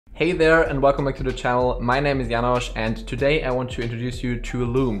Hey there and welcome back to the channel. My name is Janosch and today I want to introduce you to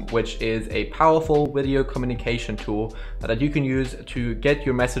Loom, which is a powerful video communication tool that you can use to get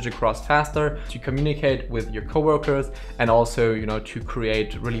your message across faster, to communicate with your coworkers, and also, to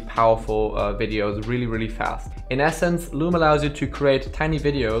create really powerful videos really fast. In essence, Loom allows you to create tiny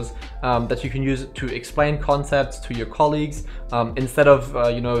videos that you can use to explain concepts to your colleagues instead of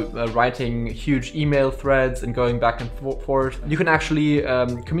writing huge email threads and going back and forth. You can actually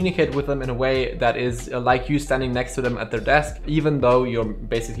communicate with them in a way that is like you standing next to them at their desk, even though you're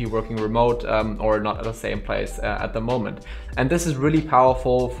basically working remote or not at the same place at the moment. And this is really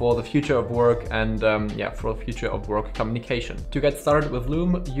powerful for the future of work and for the future of work communication. To get started with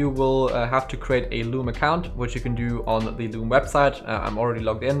Loom, you will have to create a Loom account, which you can do on the Loom website. I'm already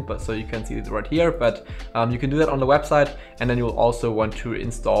logged in, but so you can see it right here, but you can do that on the website, and then you'll also want to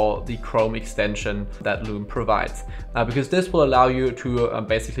install the Chrome extension that Loom provides, because this will allow you to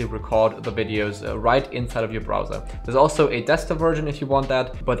basically record the videos right inside of your browser. There's also a desktop version if you want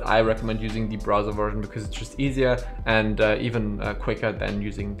that, but I recommend using the browser version because it's just easier and even quicker than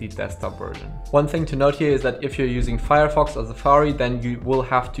using the desktop version. One thing to note here is that if you're using Firefox or Safari, then you will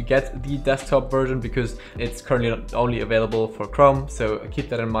have to get the desktop version because it's currently only available for Chrome, so keep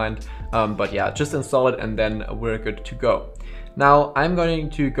that in mind. But yeah, just install it and then we're good to go. Now I'm going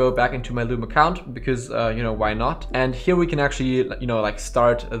to go back into my Loom account because why not? And here we can actually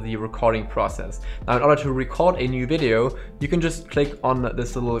start the recording process. Now in order to record a new video, you can just click on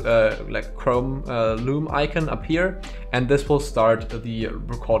this little Chrome Loom icon up here, and this will start the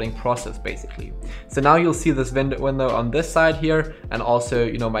recording process basically. So now you'll see this window on this side here, and also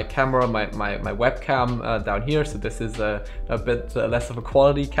my camera, my webcam down here. So this is a bit less of a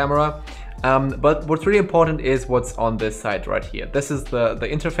quality camera. But what's really important is what's on this side right here. This is the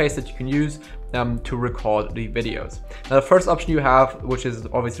interface that you can use to record the videos. Now the first option you have, which is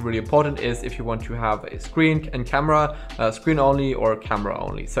obviously really important, is if you want to have a screen and camera, screen only or camera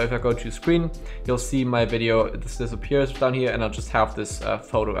only. So if I go to screen, you'll see my video, this disappears down here, and I'll just have this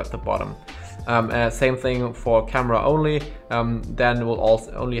photo at the bottom. Same thing for camera only, then we'll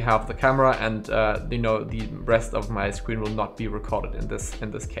also only have the camera, and the rest of my screen will not be recorded in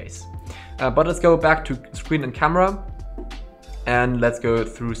this case. But let's go back to screen and camera, and let's go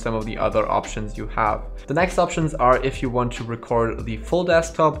through some of the other options you have. The next options are if you want to record the full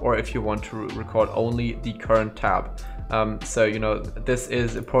desktop or if you want to record only the current tab. This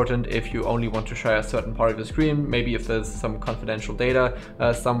is important if you only want to share a certain part of the screen. Maybe if there's some confidential data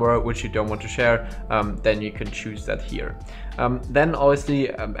somewhere which you don't want to share, then you can choose that here. Then obviously,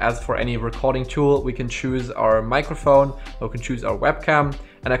 as for any recording tool, we can choose our microphone, or we can choose our webcam,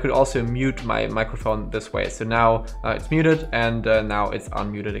 and I could also mute my microphone this way. So now it's muted, and now it's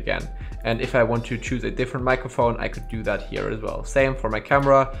unmuted again. And if I want to choose a different microphone, I could do that here as well. Same for my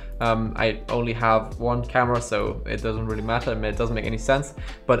camera. I only have one camera, so it doesn't really matter. I mean, it doesn't make any sense,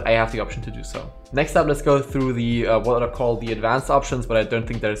 but I have the option to do so. Next up, let's go through the what are called the advanced options, but I don't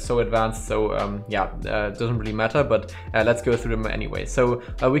think they're so advanced, so it doesn't really matter, but let's go through them anyway. So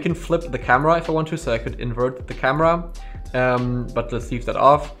we can flip the camera if I want to, so I could invert the camera, but let's leave that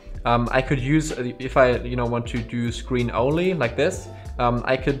off. I could use, if I want to do screen only like this,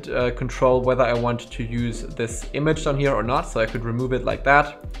 I could control whether I want to use this image down here or not, so I could remove it like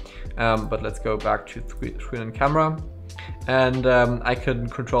that. But let's go back to screen and camera. And I can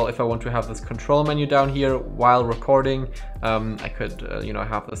control if I want to have this control menu down here while recording. I could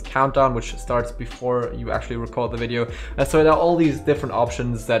have this countdown which starts before you actually record the video. So there are all these different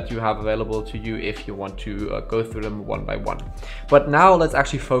options that you have available to you if you want to go through them one by one. But now let's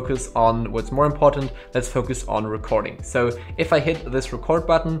actually focus on what's more important. Let's focus on recording. So if I hit this record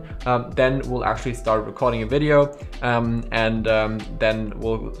button, then we'll actually start recording a video, and then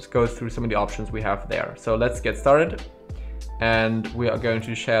we'll go through some of the options we have there. So let's get started. And we are going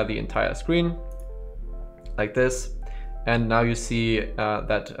to share the entire screen like this. And now you see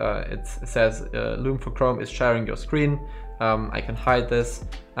that it says Loom for Chrome is sharing your screen. I can hide this,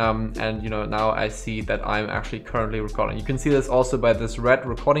 and now I see that I'm actually currently recording. You can see this also by this red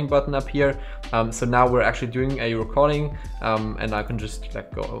recording button up here. So now we're actually doing a recording, and I can just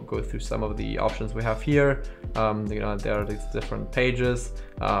go through some of the options we have here. There are these different pages.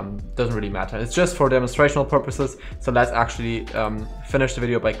 Doesn't really matter. It's just for demonstrational purposes. So let's actually finish the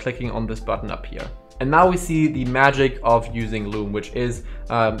video by clicking on this button up here. And now we see the magic of using Loom, which is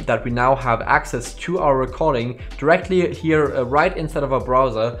that we now have access to our recording directly here right inside of our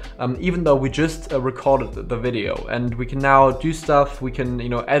browser, even though we just recorded the video. And we can now do stuff, we can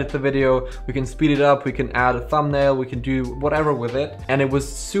edit the video, we can speed it up, we can add a thumbnail, we can do whatever with it. And it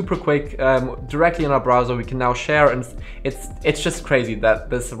was super quick, directly in our browser. We can now share, and it's just crazy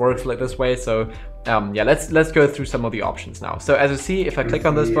that this works like this way. So yeah, let's go through some of the options now. So as you see, if I click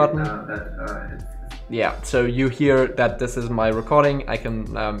on this button, yeah, so you hear that this is my recording. I can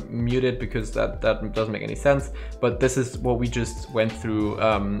mute it because that doesn't make any sense, but this is what we just went through,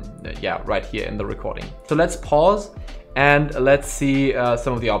 yeah, right here in the recording. So let's pause and let's see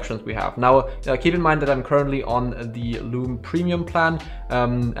some of the options we have. Now, keep in mind that I'm currently on the Loom Premium plan.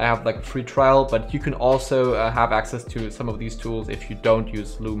 I have like a free trial, but you can also have access to some of these tools if you don't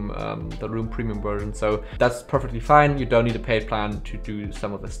use Loom, the Loom Premium version. So that's perfectly fine. You don't need a paid plan to do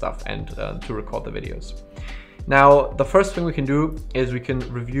some of this stuff and to record the videos. Now, the first thing we can do is we can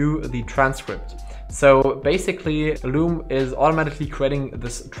review the transcript. So basically, Loom is automatically creating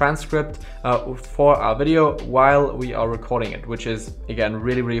this transcript for our video while we are recording it, which is, again,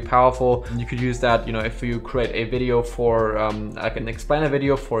 really, really powerful. You could use that, if you create a video for, like an explainer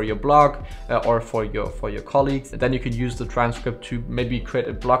video for your blog or for your colleagues, then you could use the transcript to maybe create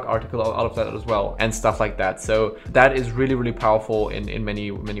a blog article out of that as well and stuff like that. So that is really, really powerful in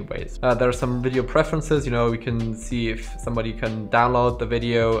many ways. There are some video preferences. We can see if somebody can download the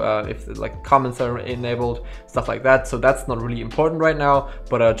video, if like comments are enabled, stuff like that. So that's not really important right now,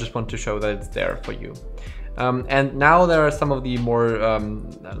 but I just want to show that it's there for you. And now there are some of the more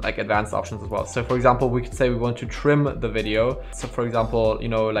like advanced options as well. So for example, we could say we want to trim the video. So for example,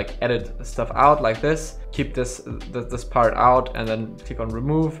 like edit stuff out like this, keep this part out, and then click on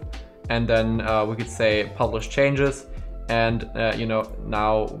remove, and then we could say publish changes. And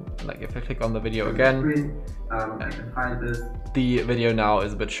now, like if I click on the video again, I can hide this. The video now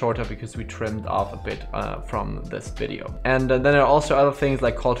is a bit shorter because we trimmed off a bit from this video. And then there are also other things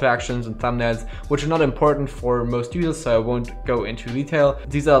like call to actions and thumbnails, which are not important for most users, so I won't go into detail.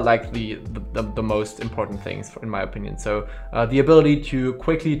 These are like the most important things in my opinion. So the ability to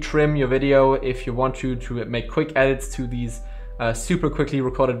quickly trim your video if you want to make quick edits to these super quickly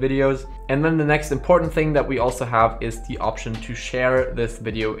recorded videos. And then the next important thing that we also have is the option to share this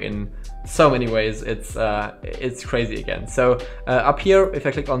video in so many ways. It's crazy again. So up here, if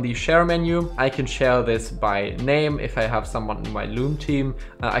I click on the share menu, I can share this by name. If I have someone in my Loom team,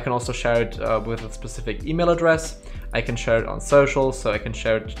 I can also share it with a specific email address. I can share it on social, so I can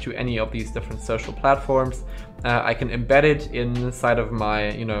share it to any of these different social platforms. I can embed it inside of my,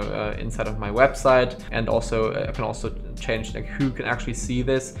 inside of my website, and also I can also change like who can actually see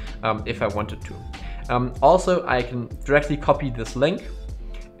this if I wanted to. Also, I can directly copy this link.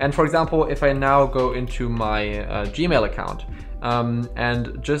 And for example, if I now go into my Gmail account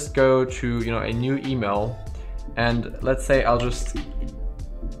and just go to a new email, and let's say I'll just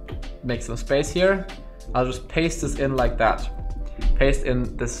make some space here. I'll just paste this in like that. Paste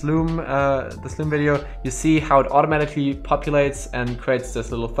in this Loom video. You see how it automatically populates and creates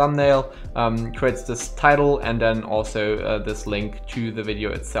this little thumbnail, creates this title, and then also this link to the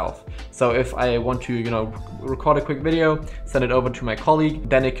video itself. So if I want to, record a quick video, send it over to my colleague,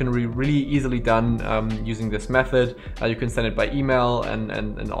 then it can be really easily done using this method. You can send it by email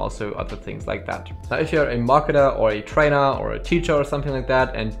and also other things like that. Now, if you're a marketer or a trainer or a teacher or something like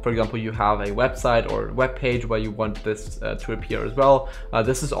that, and for example, you have a website or web page where you want this to appear as well,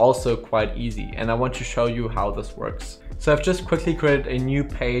 this is also quite easy, and I want to show you how this works. So I've just quickly created a new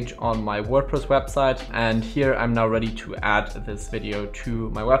page on my WordPress website, and here I'm now ready to add this video to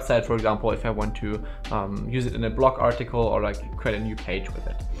my website. For example, if I want to use it in a blog article or like create a new page with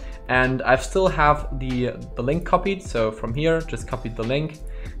it. And I still have the link copied, so from here, just copied the link.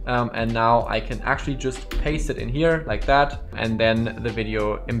 And now I can actually just paste it in here like that, and then the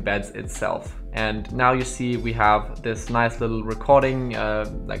video embeds itself. And now you see we have this nice little recording,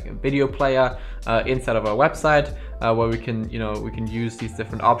 like a video player inside of our website, where we can, we can use these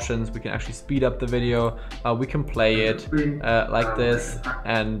different options. We can actually speed up the video. We can play it like this,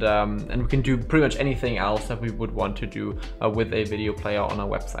 and we can do pretty much anything else that we would want to do with a video player on our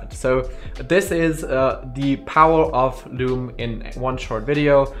website. So this is the power of Loom in one short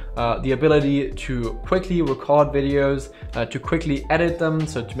video. the ability to quickly record videos, to quickly edit them,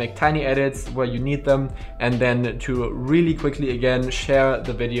 so to make tiny edits where you need them, and then to really quickly again share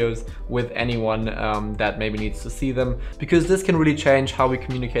the videos with anyone that maybe needs to see them, because this can really change how we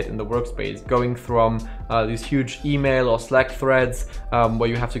communicate in the workspace, going from these huge email or Slack threads where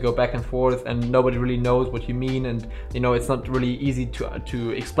you have to go back and forth and nobody really knows what you mean, and you know, it's not really easy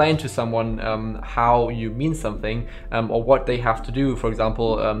to explain to someone how you mean something or what they have to do, for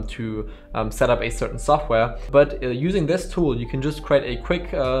example, to set up a certain software. But using this tool, you can just create a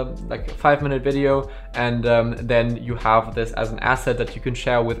quick like 5-minute video, and then you have this as an asset that you can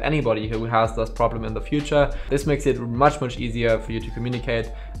share with anybody who has this problem in the future. This makes it much easier for you to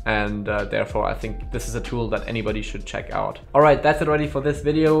communicate, and therefore I think this is a tool that anybody should check out. Alright, that's it already for this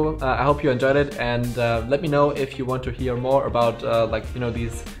video. I hope you enjoyed it, and let me know if you want to hear more about like, you know,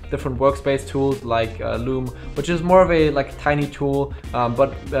 these different workspace tools like Loom, which is more of a like tiny tool,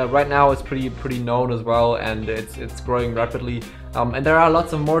 but right now it's pretty known as well, and it's growing rapidly. And there are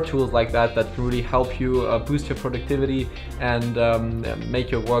lots of more tools like that that can really help you boost your productivity and make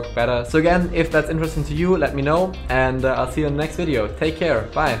your work better. So again, if that's interesting to you, let me know, and I'll see you in the next video. Take care,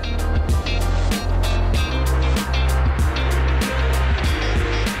 bye!